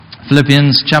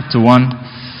Philippians chapter 1,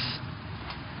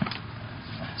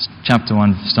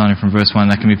 starting from verse 1,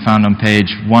 that can be found on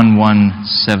page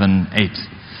 1178.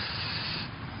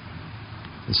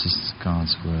 This is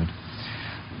God's word.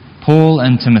 Paul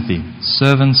and Timothy,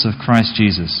 servants of Christ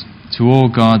Jesus, to all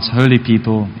God's holy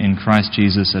people in Christ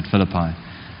Jesus at Philippi,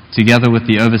 together with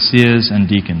the overseers and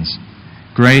deacons,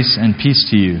 grace and peace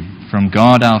to you from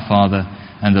God our Father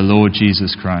and the Lord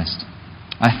Jesus Christ.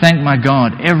 I thank my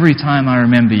God every time I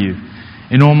remember you.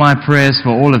 In all my prayers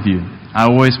for all of you, I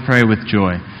always pray with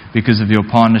joy because of your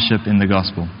partnership in the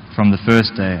gospel from the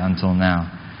first day until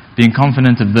now, being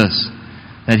confident of this,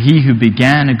 that he who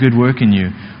began a good work in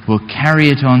you will carry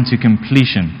it on to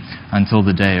completion until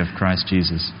the day of Christ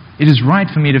Jesus. It is right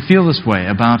for me to feel this way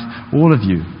about all of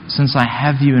you, since I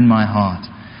have you in my heart.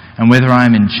 And whether I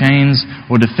am in chains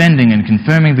or defending and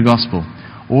confirming the gospel,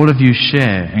 all of you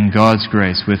share in God's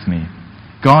grace with me.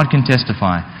 God can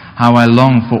testify how I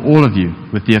long for all of you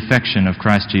with the affection of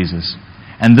Christ Jesus.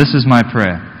 And this is my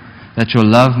prayer, that your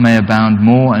love may abound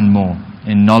more and more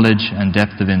in knowledge and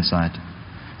depth of insight,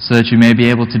 so that you may be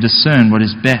able to discern what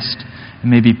is best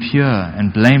and may be pure and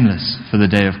blameless for the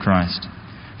day of Christ,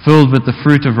 filled with the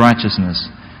fruit of righteousness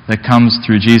that comes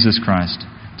through Jesus Christ,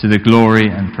 to the glory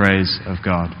and praise of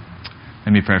God.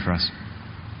 Let me pray for us.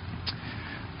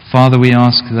 Father, we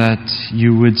ask that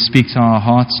you would speak to our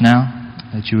hearts now,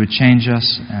 that you would change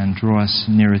us and draw us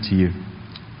nearer to you.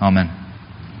 Amen.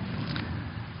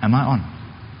 Am I on?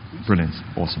 Brilliant.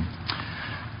 Awesome.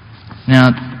 Now,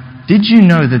 did you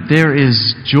know that there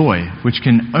is joy which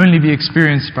can only be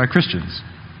experienced by Christians?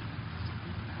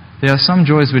 There are some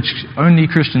joys which only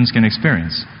Christians can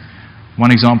experience.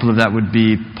 One example of that would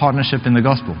be partnership in the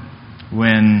gospel.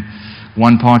 When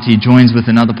one party joins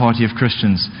with another party of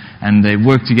Christians and they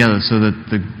work together so that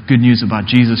the good news about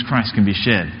Jesus Christ can be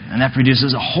shared. And that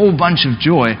produces a whole bunch of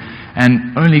joy,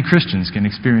 and only Christians can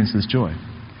experience this joy.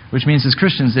 Which means as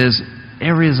Christians there's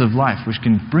areas of life which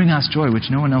can bring us joy which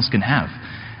no one else can have.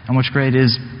 And what's great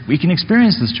is we can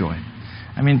experience this joy.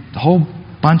 I mean, a whole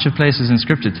bunch of places in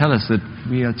Scripture tell us that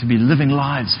we are to be living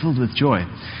lives filled with joy.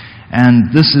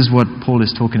 And this is what Paul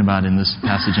is talking about in this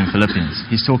passage in Philippians.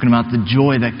 He's talking about the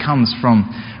joy that comes from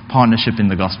partnership in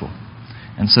the gospel.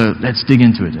 And so let's dig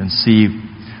into it and see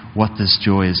what this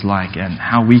joy is like and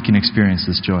how we can experience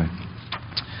this joy.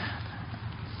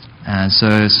 And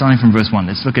so starting from verse 1,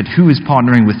 let's look at who is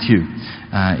partnering with you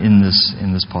in this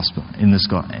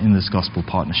gospel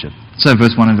partnership. So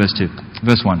verse 1 and verse 2.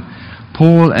 Verse 1.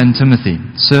 Paul and Timothy,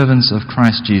 servants of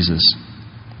Christ Jesus,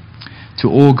 to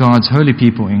all God's holy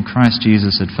people in Christ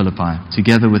Jesus at Philippi,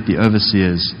 together with the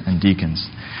overseers and deacons.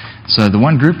 So the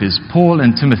one group is Paul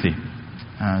and Timothy.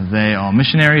 They are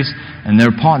missionaries, and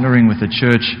they're partnering with a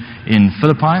church in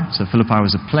Philippi. So Philippi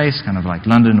was a place, kind of like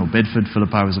London or Bedford.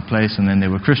 Philippi was a place, and then there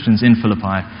were Christians in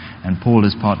Philippi, and Paul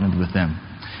is partnered with them.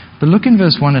 But look in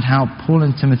verse 1 at how Paul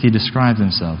and Timothy describe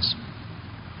themselves.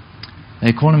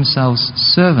 They call themselves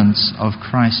servants of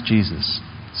Christ Jesus.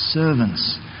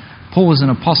 Servants. Paul was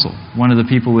an apostle, one of the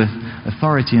people with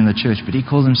authority in the church, but he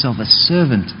called himself a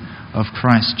servant of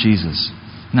Christ Jesus.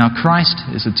 Now, Christ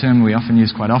is a term we often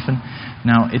use quite often.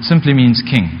 Now, it simply means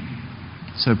king.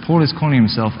 So Paul is calling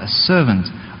himself a servant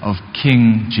of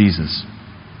King Jesus.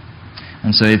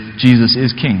 And so if Jesus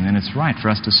is king, then it's right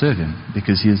for us to serve him,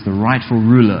 because he is the rightful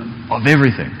ruler of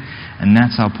everything. And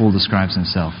that's how Paul describes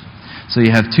himself. So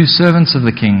you have two servants of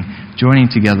the king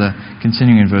joining together,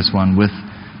 continuing in verse 1, with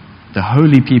the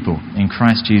holy people in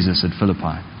Christ Jesus at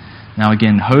Philippi. Now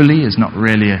again, holy is not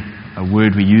really a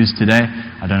word we use today.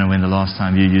 I don't know when the last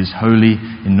time you used holy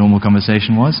in normal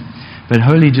conversation was. But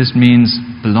holy just means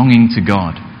belonging to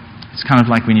God. It's kind of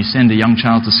like when you send a young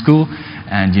child to school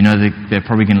and you know that they're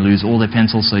probably going to lose all their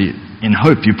pencils, so in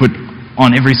hope you put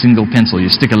on every single pencil,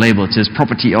 you stick a label that says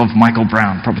property of Michael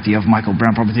Brown, property of Michael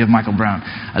Brown, property of Michael Brown.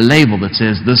 A label that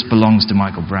says this belongs to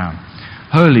Michael Brown.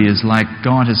 Holy is like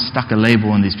God has stuck a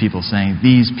label on these people saying,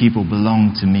 these people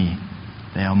belong to me.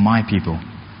 They are my people.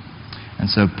 And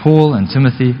so Paul and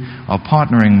Timothy are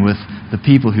partnering with the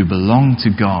people who belong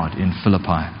to God in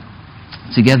Philippi,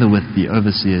 together with the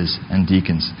overseers and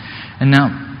deacons. And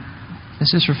now,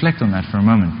 let's just reflect on that for a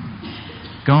moment.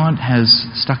 God has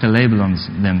stuck a label on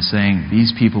them saying,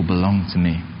 these people belong to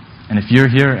me. And if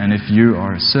you're here and if you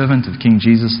are a servant of King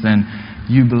Jesus, then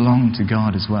you belong to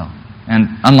God as well.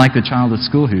 And unlike the child at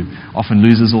school who often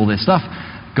loses all their stuff,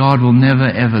 God will never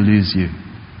ever lose you.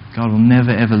 God will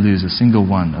never ever lose a single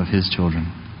one of his children.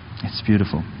 It's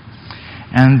beautiful.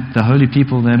 And the holy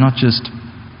people, they're not just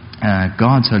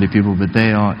God's holy people, but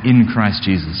they are in Christ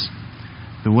Jesus.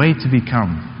 The way to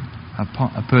become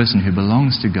a person who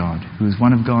belongs to God, who is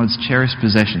one of God's cherished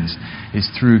possessions, is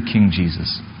through King Jesus,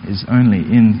 is only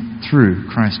through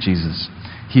Christ Jesus.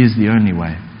 He is the only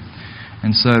way.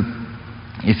 And so,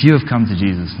 if you have come to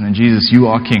Jesus, and then Jesus, you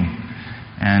are King,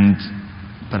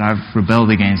 but I've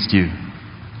rebelled against you,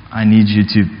 I need you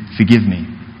to forgive me.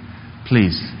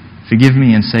 Please, forgive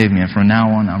me and save me. And from now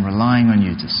on, I'm relying on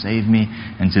you to save me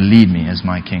and to lead me as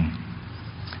my King.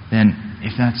 Then,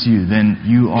 if that's you, then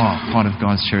you are part of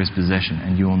God's cherished possession,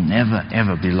 and you will never,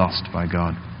 ever be lost by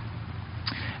God.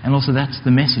 And also, that's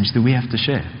the message that we have to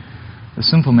share. The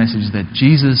simple message that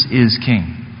Jesus is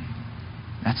King.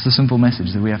 That's the simple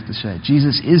message that we have to share.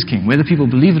 Jesus is King. Whether people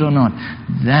believe it or not,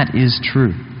 that is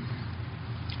true.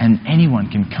 And anyone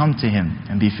can come to Him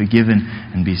and be forgiven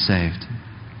and be saved.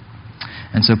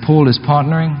 And so Paul is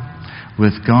partnering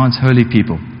with God's holy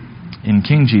people in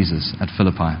King Jesus at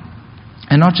Philippi.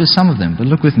 And not just some of them, but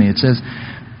look with me. It says,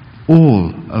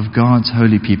 all of God's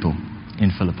holy people in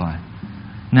Philippi.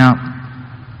 Now,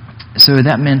 so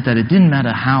that meant that it didn't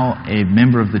matter how a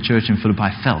member of the church in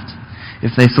Philippi felt.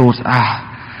 If they thought, I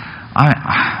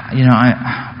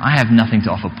have nothing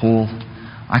to offer Paul.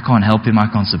 I can't help him.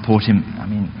 I can't support him. I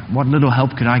mean, what little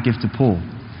help could I give to Paul?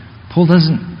 Paul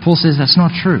says that's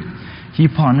not true.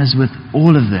 He partners with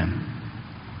all of them,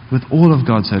 with all of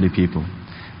God's holy people,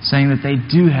 saying that they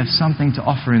do have something to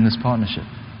offer in this partnership.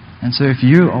 And so if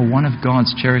you are one of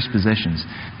God's cherished possessions,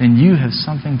 then you have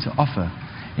something to offer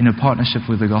in a partnership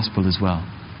with the gospel as well.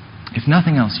 If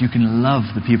nothing else, you can love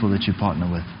the people that you partner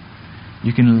with.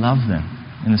 You can love them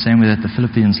in the same way that the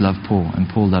Philippians loved Paul and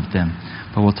Paul loved them.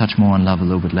 But we'll touch more on love a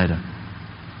little bit later.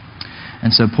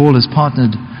 And so Paul has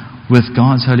partnered with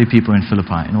God's holy people in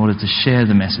Philippi in order to share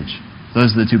the message.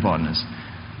 Those are the two partners.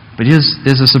 But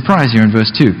there's a surprise here in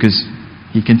verse 2, because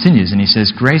he continues and he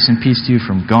says, grace and peace to you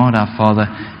from God our Father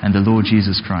and the Lord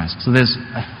Jesus Christ. So there's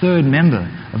a third member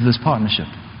of this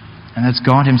partnership, and that's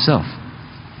God Himself.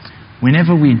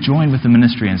 Whenever we join with the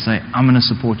ministry and say, I'm going to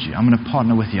support you, I'm going to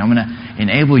partner with you, I'm going to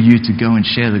enable you to go and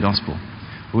share the gospel.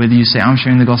 Whether you say, I'm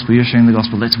sharing the gospel, you're sharing the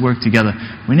gospel, let's work together.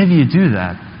 Whenever you do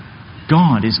that,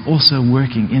 God is also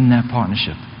working in that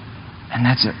partnership. And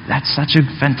that's such a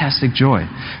fantastic joy,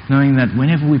 knowing that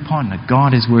whenever we partner,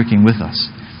 God is working with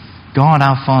us. God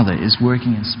our Father is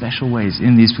working in special ways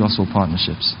in these gospel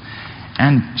partnerships.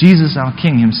 And Jesus our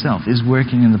King Himself is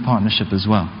working in the partnership as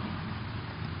well.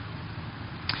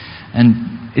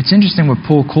 And it's interesting what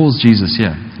Paul calls Jesus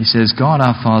here. He says, God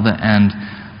our Father and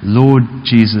Lord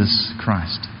Jesus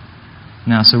Christ.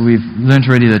 Now, so we've learned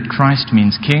already that Christ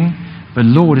means King, but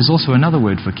Lord is also another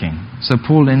word for King. So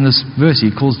Paul, in this verse,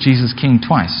 he calls Jesus King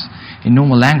twice. In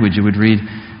normal language, it would read,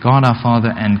 God our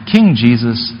Father and King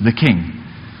Jesus the King.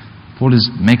 Paul is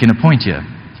making a point here.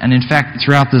 And in fact,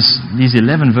 throughout these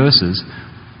 11 verses,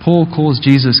 Paul calls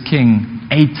Jesus King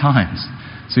 8 times.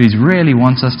 So he really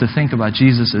wants us to think about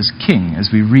Jesus as King as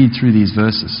we read through these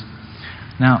verses.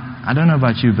 Now, I don't know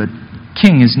about you, but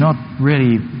King is not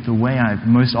really the way I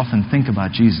most often think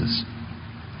about Jesus.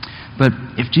 But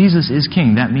if Jesus is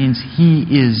King, that means He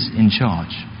is in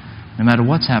charge. No matter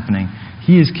what's happening,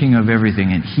 He is King of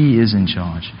everything and He is in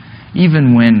charge.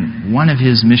 Even when one of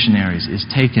His missionaries is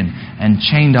taken and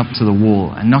chained up to the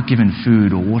wall and not given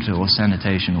food or water or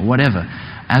sanitation or whatever,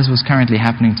 as was currently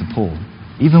happening to Paul,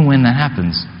 even when that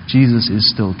happens, Jesus is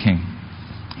still King.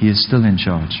 He is still in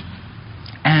charge.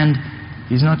 And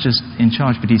He's not just in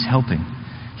charge, but He's helping.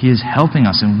 He is helping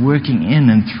us and working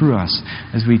in and through us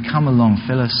as we come along,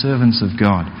 fellow servants of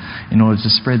God, in order to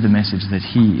spread the message that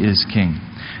He is King.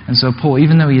 And so Paul,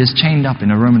 even though he is chained up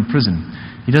in a Roman prison,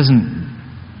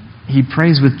 he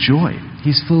prays with joy.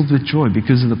 He's filled with joy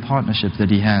because of the partnership that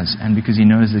he has and because he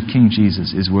knows that King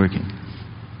Jesus is working.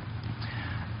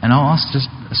 And I'll ask just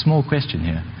a small question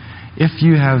here. If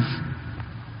you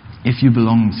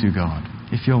belong to God,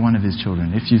 if you're one of His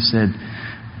children, if you've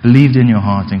believed in your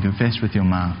heart and confessed with your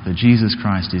mouth that Jesus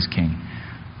Christ is King,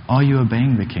 are you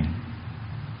obeying the King?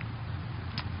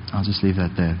 I'll just leave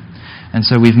that there. And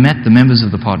so we've met the members of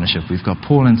the partnership. We've got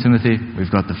Paul and Timothy,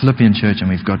 we've got the Philippian church, and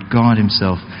we've got God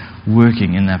Himself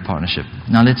working in that partnership.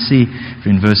 Now let's see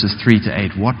in verses 3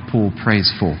 to 8 what Paul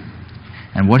prays for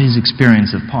and what his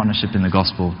experience of partnership in the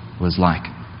gospel was like.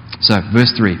 So,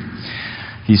 verse 3,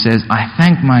 he says, I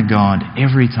thank my God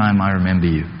every time I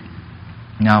remember you.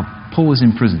 Now, Paul was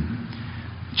in prison,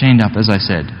 chained up, as I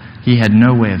said. He had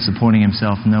no way of supporting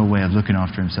himself, no way of looking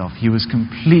after himself. He was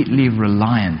completely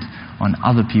reliant on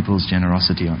other people's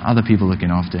generosity, on other people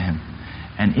looking after him.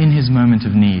 And in his moment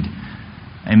of need,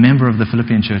 a member of the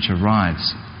Philippian church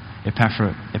arrives,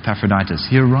 Epaphroditus.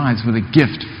 He arrives with a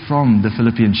gift from the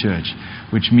Philippian church,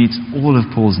 which meets all of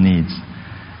Paul's needs.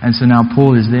 And so now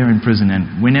Paul is there in prison,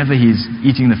 and whenever he's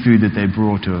eating the food that they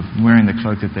brought, or wearing the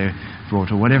cloak that they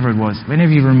brought, or whatever it was,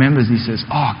 whenever he remembers, he says,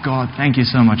 "Oh God, thank you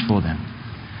so much for them."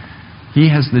 He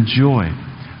has the joy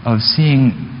of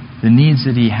seeing the needs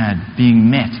that he had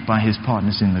being met by his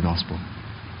partners in the gospel.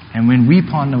 And when we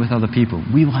partner with other people,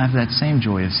 we will have that same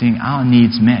joy of seeing our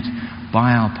needs met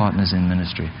by our partners in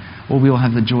ministry. Or we will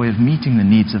have the joy of meeting the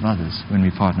needs of others when we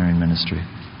partner in ministry.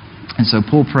 And so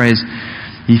Paul prays,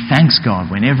 he thanks God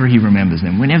whenever he remembers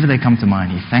them. Whenever they come to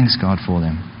mind, he thanks God for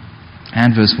them.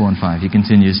 And verse 4 and 5, he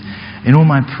continues, "In all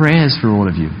my prayers for all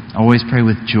of you, I always pray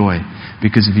with joy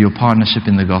because of your partnership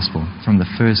in the gospel from the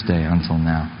first day until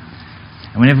now."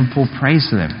 And whenever Paul prays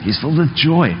for them, he's filled with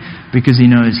joy because he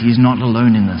knows he's not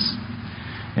alone in this.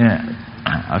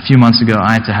 A few months ago,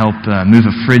 I had to help move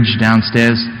a fridge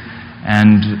downstairs,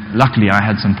 and luckily I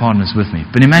had some partners with me.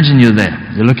 But imagine you're there,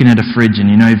 you're looking at a fridge, and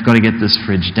you know you've got to get this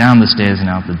fridge down the stairs and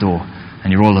out the door,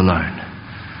 and you're all alone.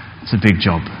 It's a big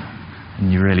job,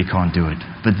 and you really can't do it.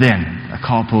 But then a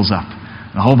car pulls up,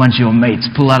 and a whole bunch of your mates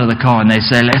pull out of the car, and they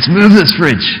say, "Let's move this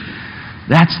fridge."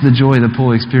 That's the joy that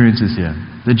Paul experiences here.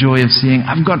 The joy of seeing,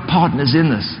 I've got partners in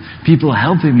this. People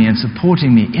helping me and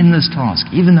supporting me in this task.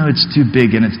 Even though it's too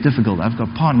big and it's difficult, I've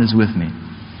got partners with me.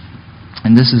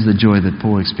 And this is the joy that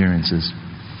Paul experiences,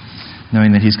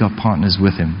 knowing that he's got partners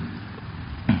with him.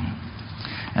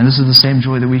 And this is the same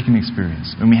joy that we can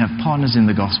experience when we have partners in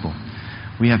the gospel.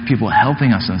 We have people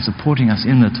helping us and supporting us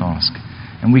in the task.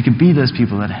 And we can be those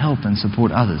people that help and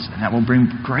support others. And that will bring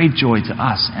great joy to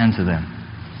us and to them.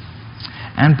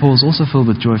 And Paul's also filled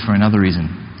with joy for another reason.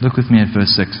 Look with me at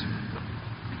verse 6.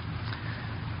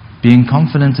 "Being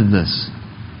confident of this,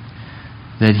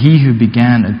 that he who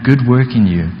began a good work in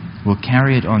you will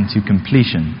carry it on to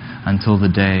completion until the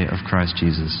day of Christ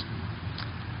Jesus."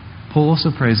 Paul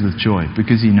also prays with joy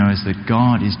because he knows that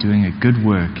God is doing a good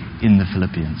work in the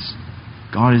Philippians.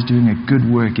 God is doing a good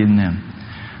work in them.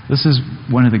 This is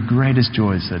one of the greatest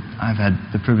joys that I've had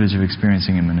the privilege of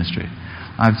experiencing in ministry.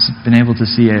 I've been able to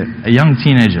see a young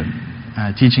teenager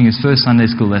teaching his first Sunday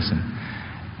school lesson,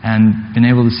 and been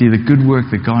able to see the good work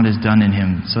that God has done in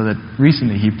him, so that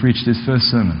recently he preached his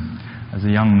first sermon as a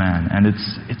young man. And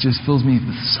it just fills me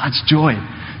with such joy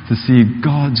to see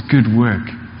God's good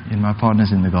work in my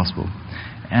partners in the gospel.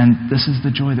 And this is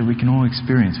the joy that we can all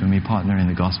experience when we partner in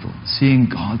the gospel. Seeing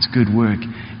God's good work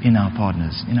in our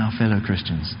partners, in our fellow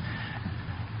Christians.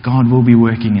 God will be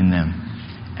working in them.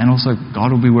 And also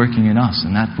God will be working in us,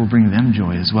 and that will bring them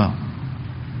joy as well.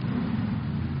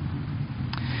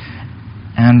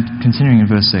 And continuing in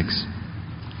verse 6,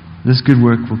 "This good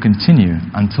work will continue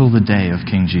until the day of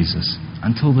King Jesus."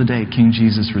 Until the day King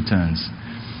Jesus returns.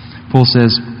 Paul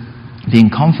says, "Being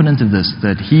confident of this,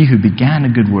 that he who began a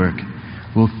good work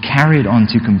will carry it on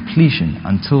to completion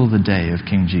until the day of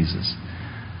King Jesus."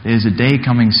 There's a day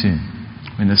coming soon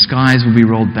when the skies will be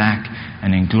rolled back,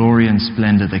 and in glory and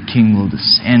splendor the King will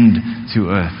descend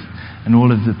to earth. And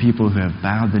all of the people who have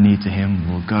bowed the knee to him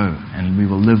will go, and we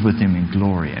will live with him in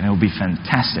glory, and it will be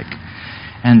fantastic.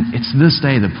 And it's this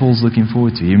day that Paul's looking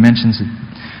forward to. He mentions it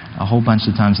a whole bunch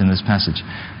of times in this passage.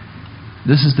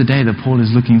 This is the day that Paul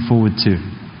is looking forward to,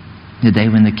 the day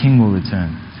when the King will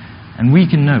return. And we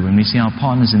can know when we see our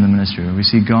partners in the ministry, when we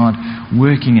see God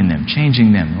working in them,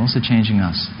 changing them, and also changing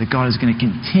us, that God is going to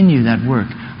continue that work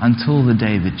until the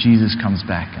day that Jesus comes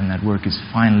back and that work is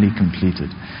finally completed.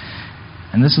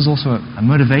 And this is also a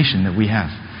motivation that we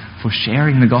have for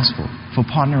sharing the gospel, for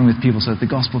partnering with people so that the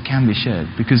gospel can be shared,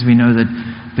 because we know that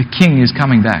the King is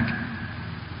coming back.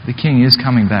 The King is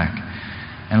coming back.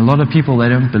 And a lot of people, they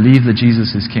don't believe that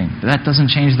Jesus is King. But that doesn't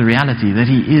change the reality that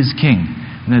he is King,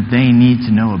 and that they need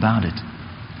to know about it.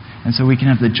 And so we can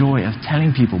have the joy of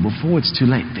telling people before it's too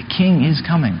late, the King is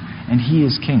coming, and he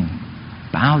is King.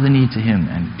 Bow the knee to him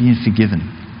and be forgiven.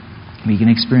 We can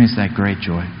experience that great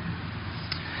joy.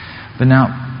 But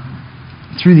now,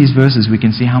 through these verses, we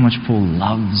can see how much Paul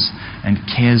loves and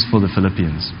cares for the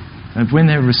Philippians. And when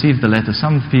they received the letter,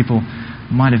 some people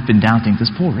might have been doubting, does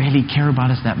Paul really care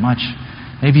about us that much?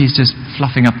 Maybe he's just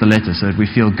fluffing up the letter so that we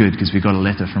feel good because we got a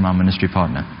letter from our ministry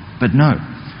partner. But no,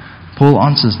 Paul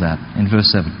answers that in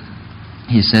verse 7.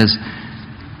 He says,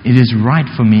 "It is right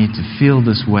for me to feel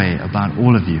this way about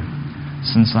all of you,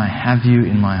 since I have you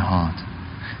in my heart.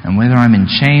 And whether I'm in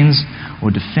chains or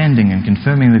defending and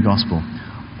confirming the gospel,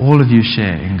 all of you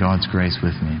share in God's grace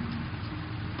with me."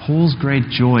 Paul's great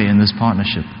joy in this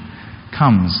partnership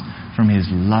comes from his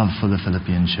love for the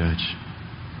Philippian church.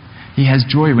 He has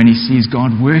joy when he sees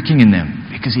God working in them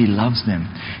because he loves them.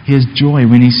 He has joy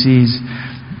when he sees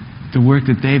the work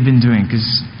that they've been doing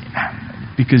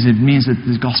because it means that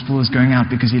the gospel is going out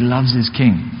because he loves his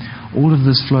King. All of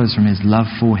this flows from his love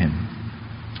for him.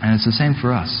 And it's the same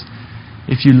for us.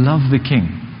 If you love the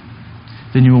King,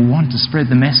 then you will want to spread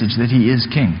the message that he is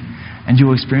King. And you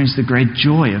will experience the great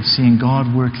joy of seeing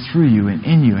God work through you and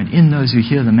in those who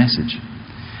hear the message.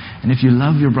 And if you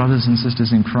love your brothers and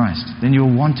sisters in Christ, then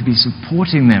you'll want to be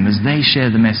supporting them as they share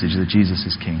the message that Jesus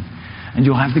is King. And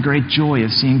you'll have the great joy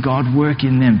of seeing God work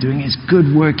in them, doing his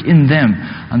good work in them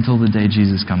until the day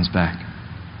Jesus comes back.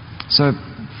 So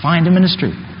find a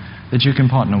ministry that you can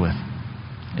partner with.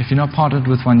 If you're not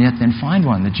partnered with one yet, then find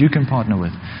one that you can partner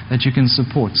with, that you can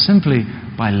support simply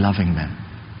by loving them.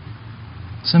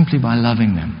 Simply by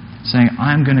loving them. Saying,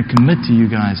 I'm going to commit to you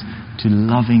guys to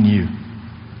loving you.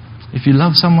 If you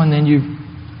love someone, then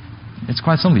it's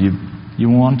quite simple. You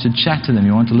want to chat to them,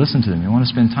 you want to listen to them, you want to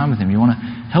spend time with them, you want to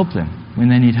help them when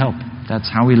they need help.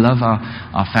 That's how we love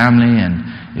our family, and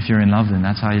if you're in love, then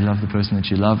that's how you love the person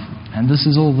that you love. And this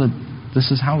is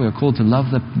how we are called to love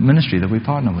the ministry that we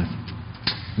partner with.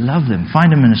 Love them,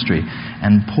 find a ministry,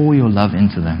 and pour your love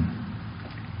into them.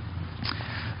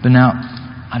 But now,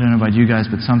 I don't know about you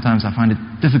guys, but sometimes I find it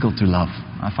difficult to love.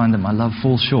 I find that my love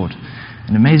falls short.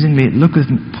 And amazingly, look at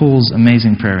Paul's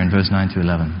amazing prayer in verse 9 to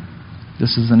 11.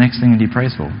 This is the next thing that he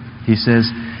prays for. He says,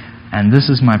 and this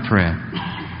is my prayer,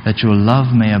 that your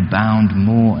love may abound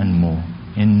more and more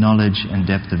in knowledge and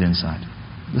depth of insight.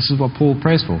 This is what Paul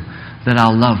prays for, that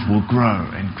our love will grow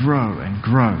and grow and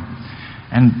grow.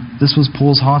 And this was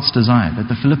Paul's heart's desire,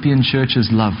 that the Philippian church's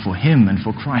love for him and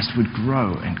for Christ would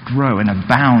grow and grow and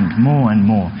abound more and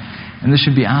more. And this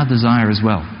should be our desire as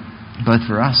well, both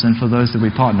for us and for those that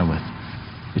we partner with.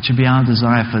 It should be our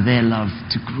desire for their love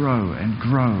to grow and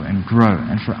grow and grow,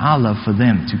 and for our love for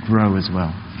them to grow as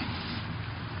well.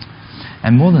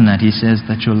 And more than that, he says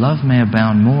that your love may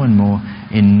abound more and more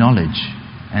in knowledge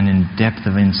and in depth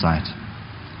of insight.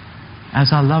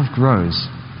 As our love grows,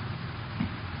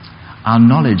 our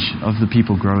knowledge of the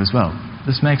people grow as well.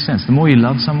 This makes sense. The more you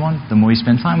love someone, the more you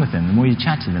spend time with them, the more you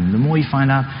chat to them, the more you find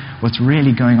out what's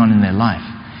really going on in their life.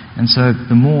 And so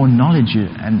the more knowledge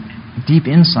and deep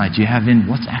insight you have in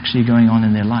what's actually going on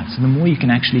in their life, so the more you can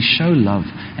actually show love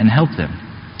and help them.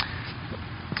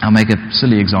 I'll make a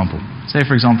silly example. Say,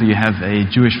 for example, you have a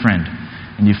Jewish friend,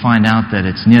 and you find out that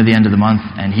it's near the end of the month,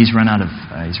 and he's run out of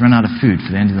food for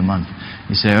the end of the month.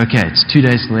 You say, okay, it's 2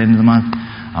 days till the end of the month.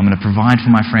 I'm going to provide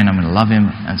for my friend. I'm going to love him.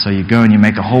 And so you go and you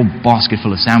make a whole basket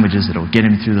full of sandwiches that will get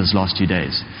him through those last 2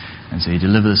 days. And so you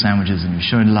deliver the sandwiches and you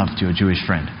show love to your Jewish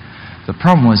friend. The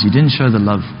problem was you didn't show the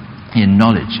love in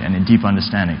knowledge and in deep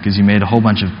understanding, because you made a whole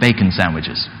bunch of bacon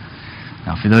sandwiches.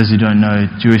 Now, for those who don't know,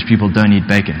 Jewish people don't eat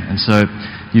bacon. And so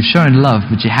you've shown love,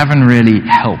 but you haven't really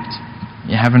helped.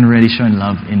 You haven't really shown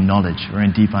love in knowledge or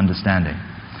in deep understanding.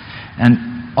 And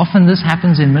often this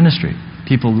happens in ministry.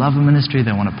 People love a ministry,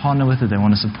 they want to partner with it, they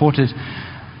want to support it,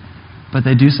 but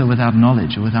they do so without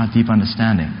knowledge or without deep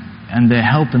understanding. And their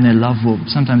help and their love will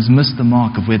sometimes miss the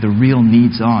mark of where the real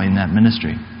needs are in that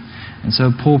ministry. And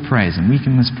so Paul prays, and we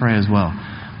can pray as well,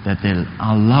 that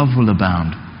our love will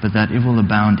abound, but that it will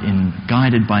abound in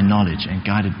guided by knowledge and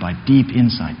guided by deep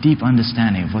insight, deep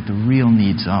understanding of what the real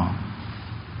needs are.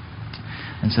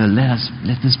 And so let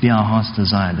this be our heart's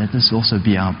desire. Let this also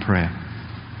be our prayer.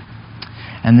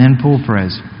 And then Paul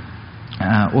prays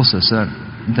also so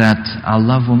that our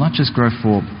love will not just grow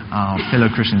for our fellow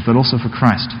Christians, but also for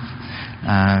Christ.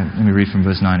 Let me read from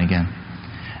verse 9 again.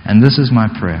 And this is my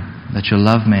prayer, that your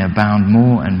love may abound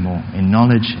more and more in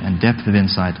knowledge and depth of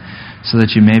insight, so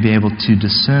that you may be able to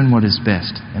discern what is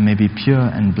best and may be pure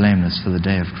and blameless for the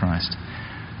day of Christ.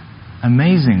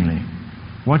 Amazingly,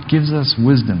 what gives us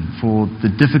wisdom for the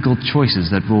difficult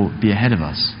choices that will be ahead of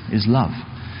us is love.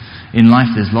 In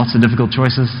life, there's lots of difficult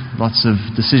choices, lots of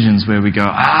decisions where we go,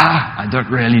 I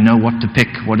don't really know what to pick.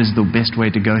 What is the best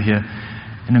way to go here?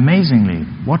 And amazingly,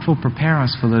 what will prepare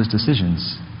us for those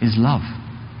decisions is love.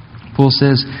 Paul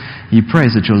says, he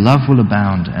prays that your love will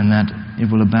abound and that it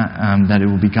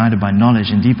will be guided by knowledge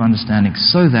and deep understanding,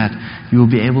 so that you will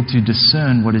be able to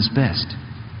discern what is best.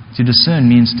 To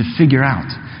discern means to figure out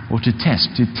or to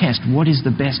test what is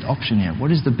the best option here,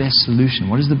 what is the best solution,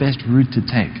 what is the best route to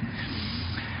take.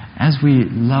 As we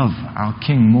love our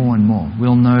King more and more,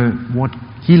 we'll know what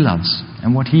He loves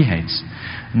and what He hates.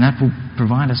 And that will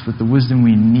provide us with the wisdom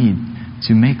we need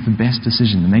to make the best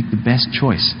decision, to make the best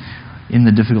choice in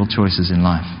the difficult choices in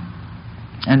life.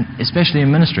 And especially in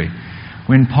ministry,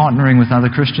 when partnering with other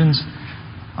Christians,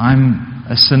 I'm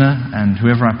a sinner, and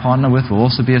whoever I partner with will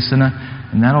also be a sinner,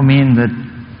 and that'll mean that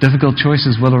difficult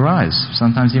choices will arise.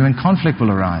 Sometimes even conflict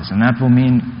will arise, and that will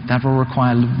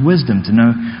require wisdom to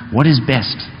know what is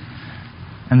best.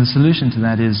 And the solution to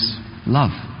that is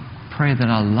love. Pray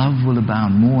that our love will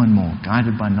abound more and more,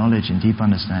 guided by knowledge and deep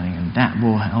understanding, and that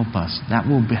will help us, that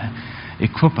will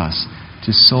equip us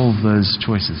to solve those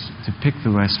choices, to pick the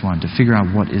best one, to figure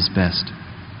out what is best.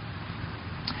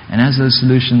 And as those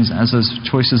solutions, as those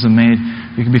choices are made,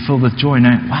 we can be filled with joy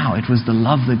knowing, wow, it was the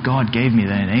love that God gave me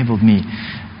that enabled me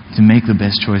to make the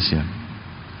best choice here.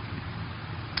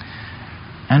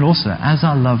 And also, as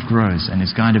our love grows and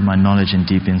is guided by knowledge and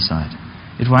deep insight,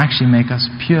 it will actually make us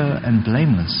pure and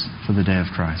blameless for the day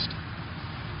of Christ.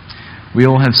 We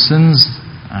all have sins,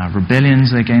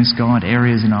 rebellions against God,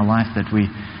 areas in our life that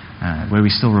where we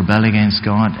still rebel against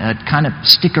God, kind of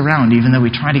stick around even though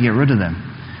we try to get rid of them.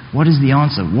 What is the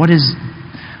answer? What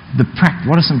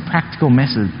are some practical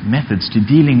methods to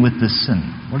dealing with this sin?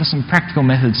 What are some practical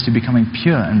methods to becoming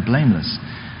pure and blameless?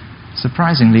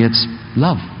 Surprisingly, it's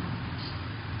love.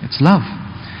 It's love.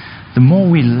 The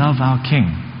more we love our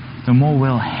King, the more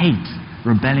we'll hate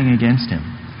rebelling against Him.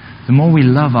 The more we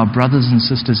love our brothers and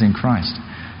sisters in Christ,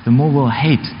 the more we'll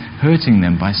hate hurting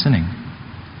them by sinning.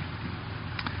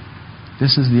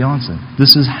 This is the answer.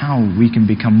 This is how we can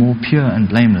become more pure and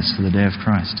blameless for the day of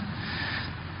Christ.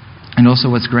 And also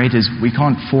what's great is we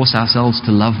can't force ourselves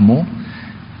to love more.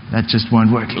 That just won't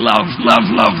work. Love, love,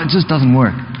 love. It just doesn't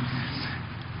work.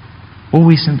 All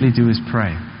we simply do is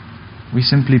pray. We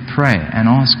simply pray and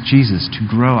ask Jesus to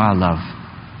grow our love.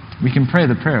 We can pray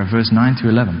the prayer of verse 9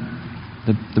 to 11.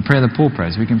 The prayer that Paul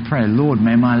prays. We can pray, Lord,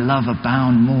 may my love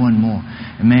abound more and more,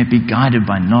 and may it be guided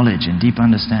by knowledge and deep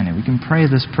understanding. We can pray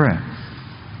this prayer.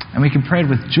 And we can pray it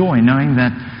with joy, knowing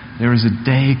that there is a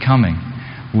day coming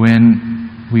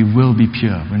when we will be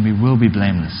pure, when we will be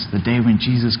blameless. The day when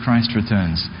Jesus Christ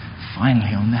returns.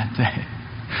 Finally, on that day,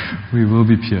 we will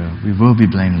be pure, we will be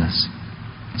blameless.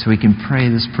 So we can pray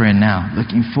this prayer now,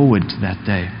 looking forward to that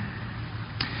day.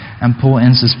 And Paul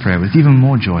ends this prayer with even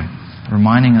more joy,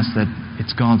 reminding us that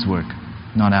it's God's work,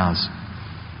 not ours.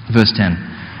 Verse 10,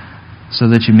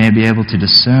 so that you may be able to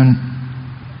discern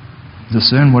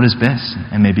what is best,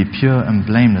 and may be pure and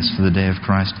blameless for the day of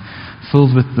Christ,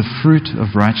 filled with the fruit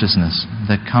of righteousness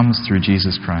that comes through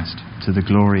Jesus Christ, to the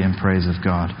glory and praise of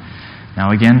God.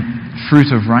 Now again,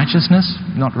 fruit of righteousness,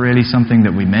 not really something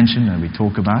that we mention or we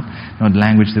talk about, not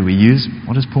language that we use.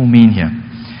 What does Paul mean here?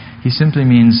 He simply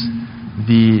means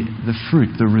the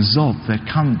fruit, the result that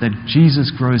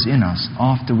Jesus grows in us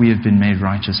after we have been made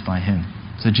righteous by Him.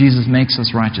 So Jesus makes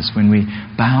us righteous when we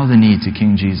bow the knee to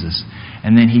King Jesus.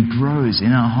 And then He grows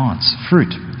in our hearts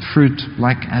fruit. Fruit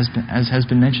like, as has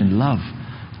been mentioned, love,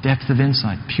 depth of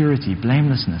insight, purity,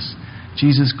 blamelessness.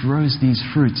 Jesus grows these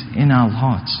fruits in our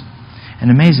hearts. And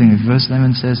amazingly, verse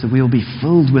 11 says that we will be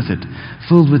filled with it,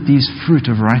 filled with these fruit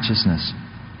of righteousness.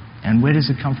 And where does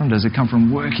it come from? Does it come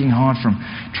from working hard, from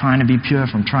trying to be pure,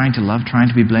 from trying to love, trying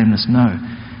to be blameless? No.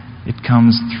 It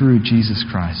comes through Jesus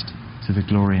Christ, to the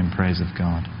glory and praise of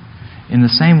God. In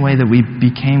the same way that we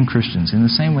became Christians, in the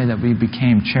same way that we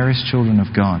became cherished children of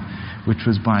God, which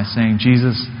was by saying,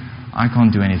 Jesus, I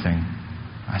can't do anything.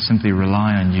 I simply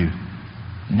rely on You.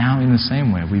 Now in the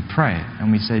same way, we pray and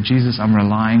we say, Jesus, I'm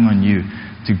relying on You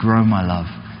to grow my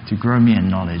love, to grow me in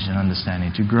knowledge and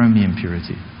understanding, to grow me in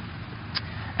purity.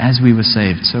 As we were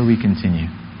saved, so we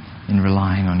continue in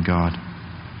relying on God.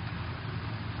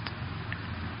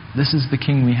 This is the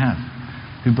King we have,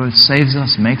 who both saves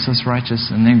us, makes us righteous,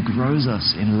 and then grows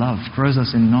us in love, grows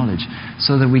us in knowledge,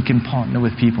 so that we can partner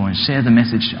with people and share the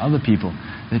message to other people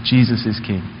that Jesus is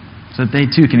King, so that they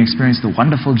too can experience the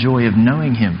wonderful joy of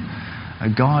knowing Him, a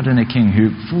God and a King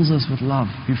who fills us with love,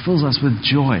 who fills us with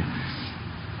joy.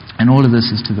 And all of this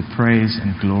is to the praise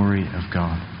and glory of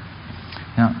God.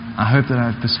 Now, I hope that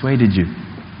I've persuaded you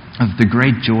of the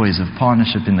great joys of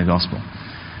partnership in the gospel.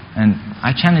 And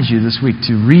I challenge you this week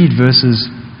to read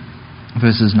verses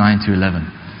 9 to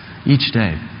 11 each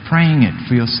day, praying it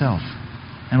for yourself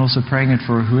and also praying it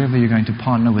for whoever you're going to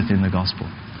partner with in the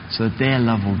gospel, so that their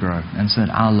love will grow and so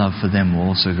that our love for them will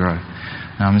also grow.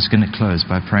 Now I'm just going to close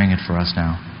by praying it for us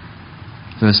now.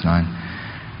 Verse 9.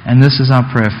 And this is our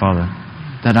prayer, Father,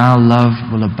 that our love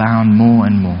will abound more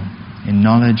and more in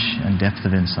knowledge and depth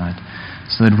of insight,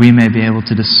 so that we may be able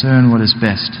to discern what is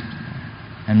best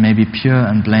and may be pure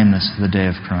and blameless for the day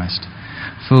of Christ,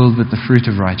 filled with the fruit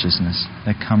of righteousness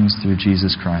that comes through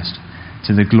Jesus Christ,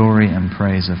 to the glory and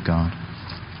praise of God.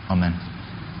 Amen.